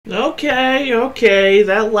Okay,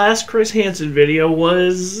 that last Chris Hansen video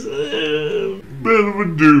was bit of a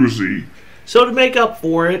doozy. So to make up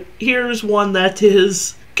for it, here's one that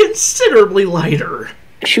is considerably lighter.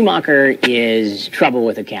 Schumacher is trouble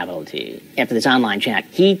with a capital T. After this online chat,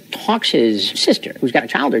 he talks his sister, who's got a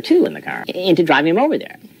child or two in the car, into driving him over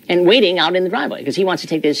there and waiting out in the driveway because he wants to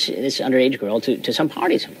take this underage girl to some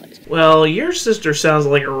party someplace. Well, your sister sounds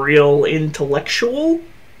like a real intellectual.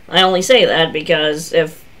 I only say that because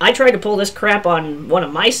if I tried to pull this crap on one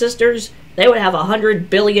of my sisters, they would have 100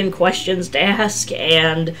 billion questions to ask,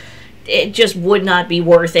 and it just would not be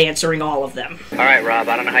worth answering all of them. All right, Rob,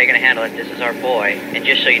 I don't know how you're going to handle it. This is our boy. And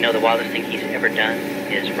just so you know, the wildest thing he's ever done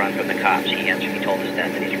is run from the cops. He told us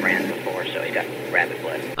that he's ran before, so he's got rabid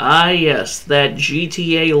blood. Ah, yes, that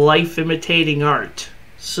GTA life imitating art.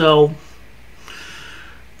 So,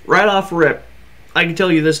 right off rip, I can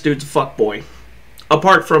tell you this dude's a fuckboy.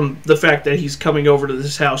 Apart from the fact that he's coming over to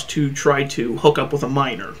this house to try to hook up with a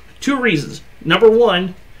minor. 2 reasons. Number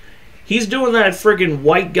 1, he's doing that friggin'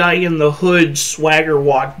 white guy in the hood swagger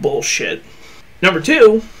walk bullshit. Number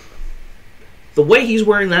 2, the way he's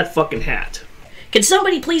wearing that fucking hat. Can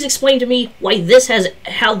somebody please explain to me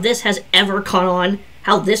how this has ever caught on?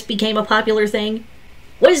 How this became a popular thing?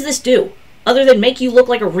 What does this do? Other than make you look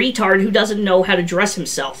like a retard who doesn't know how to dress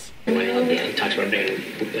himself. Well, yeah, he talks about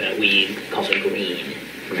weed, calls it green.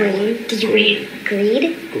 Green? Did you read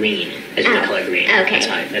greed? Green, as in the color green. Okay.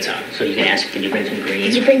 That's how. So you can ask, can you bring some green?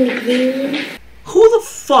 Did you bring the green? Who the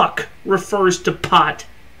fuck refers to pot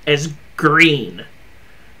as green?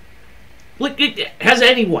 Like, has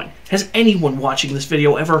anyone watching this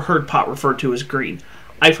video ever heard pot referred to as green?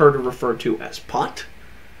 I've heard it referred to as pot.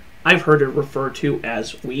 I've heard it referred to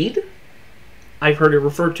as weed. I've heard it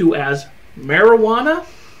referred to as marijuana.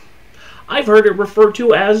 I've heard it referred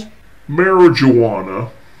to as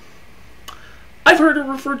marijuana. I've heard it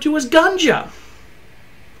referred to as ganja.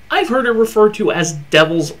 I've heard it referred to as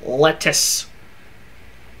devil's lettuce.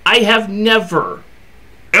 I have never,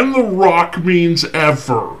 and the rock means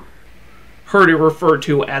ever, heard it referred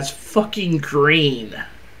to as fucking green.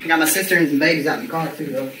 I got my sister and some babies out in the car too,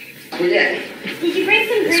 though. Where's that? Did you bring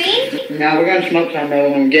some green? No, we're gonna smoke some though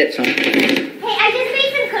when we get some. Hey, I just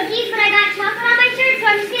made some cookies, but I got chocolate on my shirt, so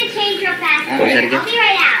I'm just gonna change real fast. Right. I'll be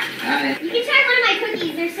right out. Alright. You can try one of my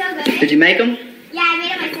cookies, they're so good. Did you make them? Yeah, I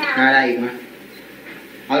made them myself. Alright, I eat one.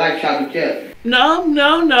 I like chocolate chip. No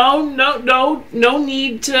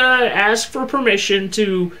need to ask for permission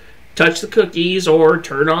to touch the cookies or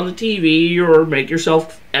turn on the TV or make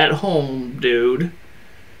yourself at home, dude.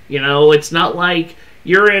 You know, it's not like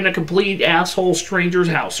you're in a complete asshole stranger's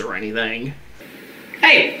house or anything.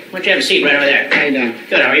 Hey, why don't you have a seat right over there? How you doing?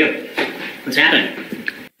 Good, how are you? What's happening?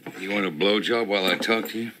 You want a blowjob while I talk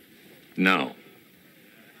to you? No.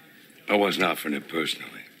 I wasn't offering it personally.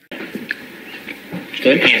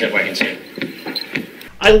 Good, hands up where I can see.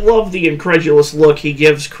 I love the incredulous look he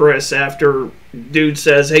gives Chris after dude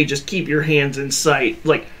says, hey, just keep your hands in sight.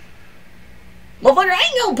 Like, motherfucker, I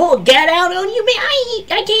ain't gonna pull a gat out on you, man.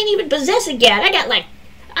 I can't even possess a gat.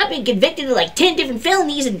 I've been convicted of like 10 different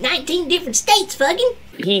felonies in 19 different states, fucking.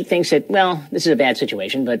 He thinks that, well, this is a bad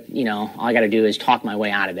situation, but, you know, all I gotta do is talk my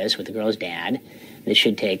way out of this with the girl's dad. This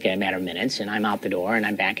should take a matter of minutes, and I'm out the door, and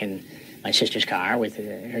I'm back in my sister's car with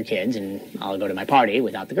her kids, and I'll go to my party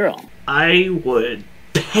without the girl. I would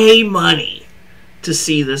pay money to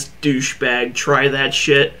see this douchebag try that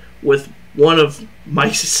shit with one of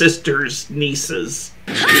my sister's nieces.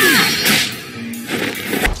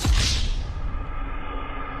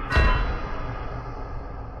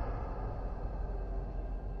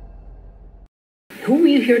 Who were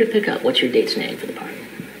you here to pick up? What's your date's name for the party?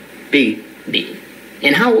 B. B.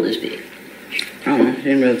 And how old is B? I don't know. She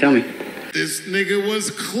didn't really tell me. This nigga was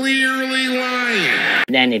clearly lying.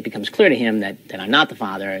 Then it becomes clear to him that I'm not the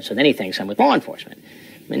father, so then he thinks I'm with law enforcement.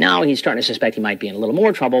 And now he's starting to suspect he might be in a little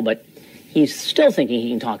more trouble, but he's still thinking he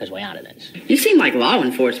can talk his way out of this. You seem like law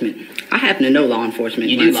enforcement. I happen to know law enforcement.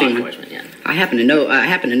 You do law enforcement, yeah. I happen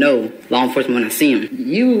to know law enforcement when I see him.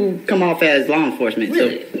 You come off as law enforcement.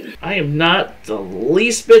 Really? So I am not the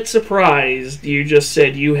least bit surprised you just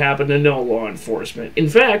said you happen to know law enforcement. In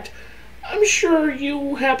fact, I'm sure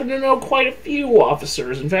you happen to know quite a few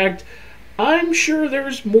officers. In fact, I'm sure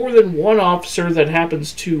there's more than one officer that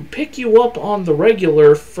happens to pick you up on the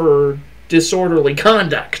regular for disorderly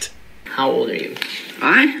conduct. How old are you?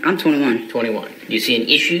 I'm 21. 21. Do you see an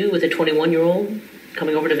issue with a 21-year-old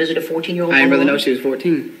coming over to visit a 14-year-old? I didn't really know she was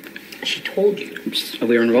 14. She told you.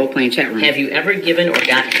 We were in a role-playing chat room. Have you ever given or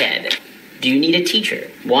got head? Do you need a teacher?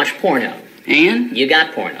 Watch porno. And? You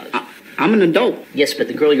got pornos. I'm an adult. Yes, but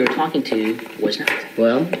the girl you were talking to was not.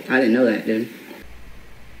 Well, I didn't know that, dude.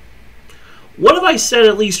 What have I said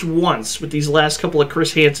at least once with these last couple of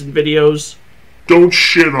Chris Hansen videos? Don't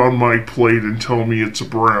shit on my plate and tell me it's a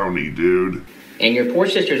brownie, dude. And your poor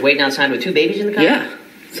sister's waiting outside with 2 babies in the car? Yeah.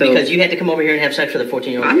 So Because you had to come over here and have sex with a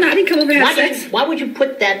 14-year-old. I didn't come over here to have sex. Why would you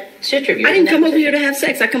put that sister of yours I in didn't that come over here position? to have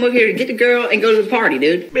sex. I come over here to get the girl and go to the party,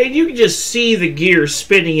 dude. Man, you can just see the gears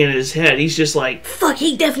spinning in his head. He's just like, Fuck,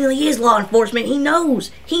 he definitely is law enforcement. He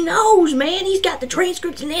knows. He knows, man. He's got the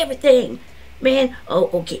transcripts and everything. Man, oh,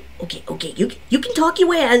 okay. You can talk your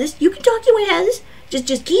way out of this.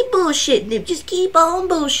 Just keep bullshitting him. Just keep on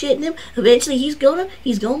bullshitting him. Eventually he's gonna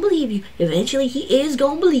believe you. Eventually he is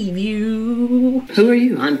gonna believe you. Who are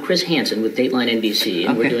you? I'm Chris Hansen with Dateline NBC,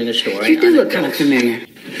 and we're doing a story. You do on look kind of familiar.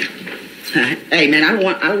 Hey, man, I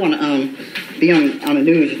don't want to be on the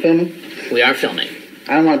news. You feel me? We are filming.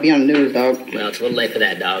 I don't want to be on the news, dog. Well, it's a little late for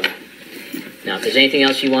that, dog. Now, if there's anything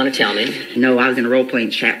else you want to tell me... No, I was in a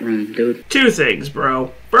role-playing chat room, dude. 2 things,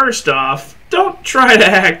 bro. First off, don't try to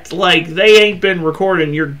act like they ain't been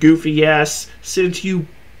recording your goofy ass since your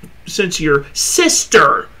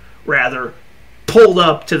sister, rather, pulled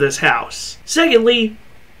up to this house. Secondly,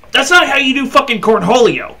 that's not how you do fucking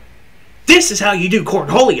cornholio. This is how you do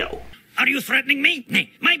cornholio. Are you threatening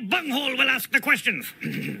me? My bunghole will ask the questions.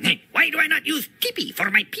 Why do I not use pee-pee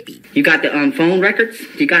for my pee-pee? You got the phone records?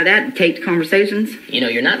 You got that? Taped conversations? You know,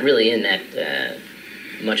 you're not really in that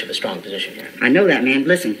much of a strong position here. I know that, man.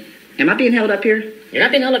 Listen, am I being held up here? You're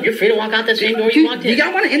not being held up. You're free to walk out that same door you walked in. Do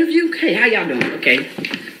y'all want to interview? Hey, how y'all doing? Okay.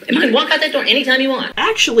 You can walk out that door anytime you want.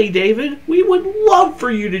 Actually, David, we would love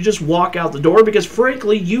for you to just walk out the door because,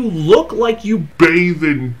 frankly, you look like you Bathe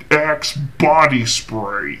in Axe body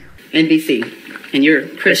spray. NBC, and you're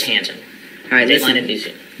Chris Hansen. All right, listen.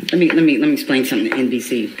 Dateline NBC. Let me explain something to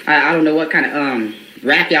NBC. I don't know what kind of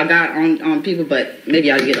rap y'all got on people, but maybe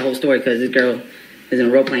y'all get the whole story because this girl is in a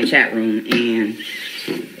role-playing chat room, and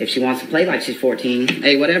if she wants to play like she's 14,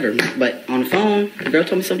 hey, whatever. But on the phone, the girl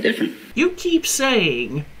told me something different. You keep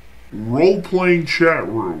saying Role-playing chat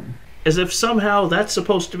room. as if somehow that's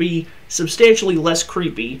supposed to be substantially less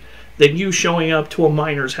creepy than you showing up to a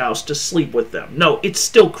miner's house to sleep with them. No, it's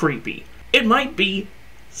still creepy. It might be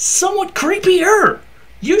somewhat creepier.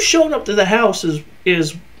 You showing up to the house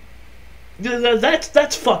is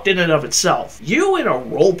that's fucked in and of itself. You in a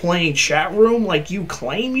role-playing chat room like you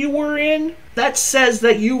claim you were in, that says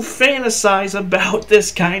that you fantasize about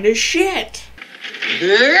this kind of shit.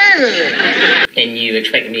 And you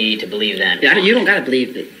expect me to believe that? Yeah, you don't gotta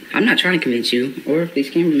believe it. I'm not trying to convince you, or these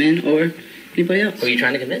cameramen, or anybody else. Who are you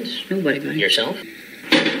trying to convince? Nobody, buddy. Yourself?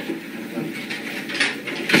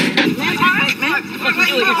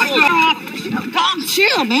 Calm,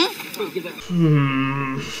 chill, man.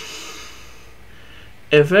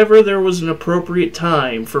 If ever there was an appropriate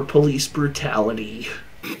time for police brutality.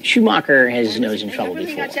 Schumacher has his nose in trouble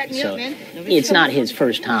before, so it's not his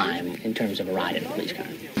first time in terms of a ride in a police car.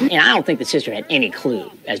 And I don't think the sister had any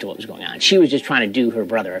clue as to what was going on. She was just trying to do her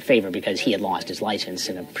brother a favor because he had lost his license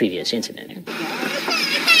in a previous incident.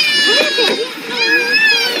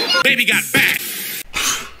 Baby got back.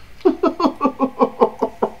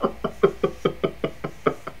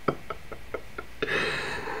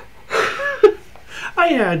 I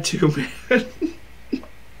had to, man.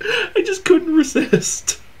 I just couldn't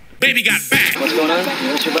resist. Baby got back. What's going on?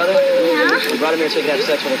 That's your brother? Yeah. We brought him here so he could have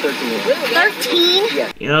sex with a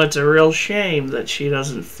 13-year-old. 13? You know, it's a real shame that she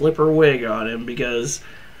doesn't flip her wig on him because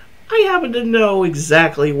I happen to know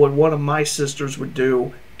exactly what one of my sisters would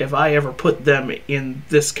do if I ever put them in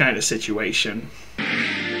this kind of situation.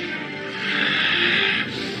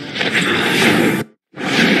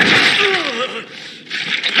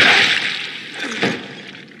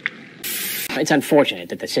 It's unfortunate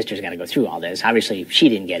that the sister's got to go through all this. Obviously, she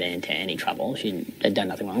didn't get into any trouble. She had done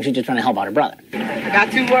nothing wrong. She was just trying to help out her brother. I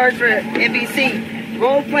got 2 words for NBC.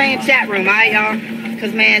 Role-playing chat room, all right, y'all?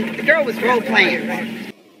 Because, man, the girl was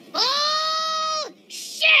role-playing. Oh,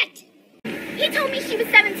 shit! He told me she was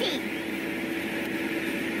 17.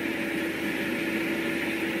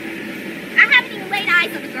 I haven't even laid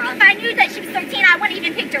eyes on the girl. If I knew that she was 13, I wouldn't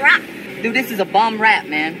even picked her up. Dude, this is a bum rap,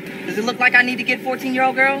 man. Does it look like I need to get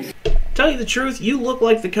 14-year-old girls? Tell you the truth, you look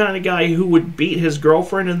like the kind of guy who would beat his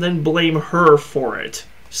girlfriend and then blame her for it.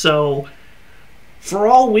 So, for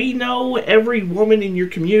all we know, every woman in your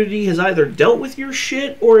community has either dealt with your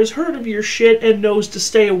shit or has heard of your shit and knows to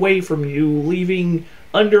stay away from you, leaving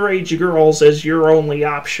underage girls as your only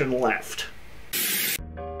option left.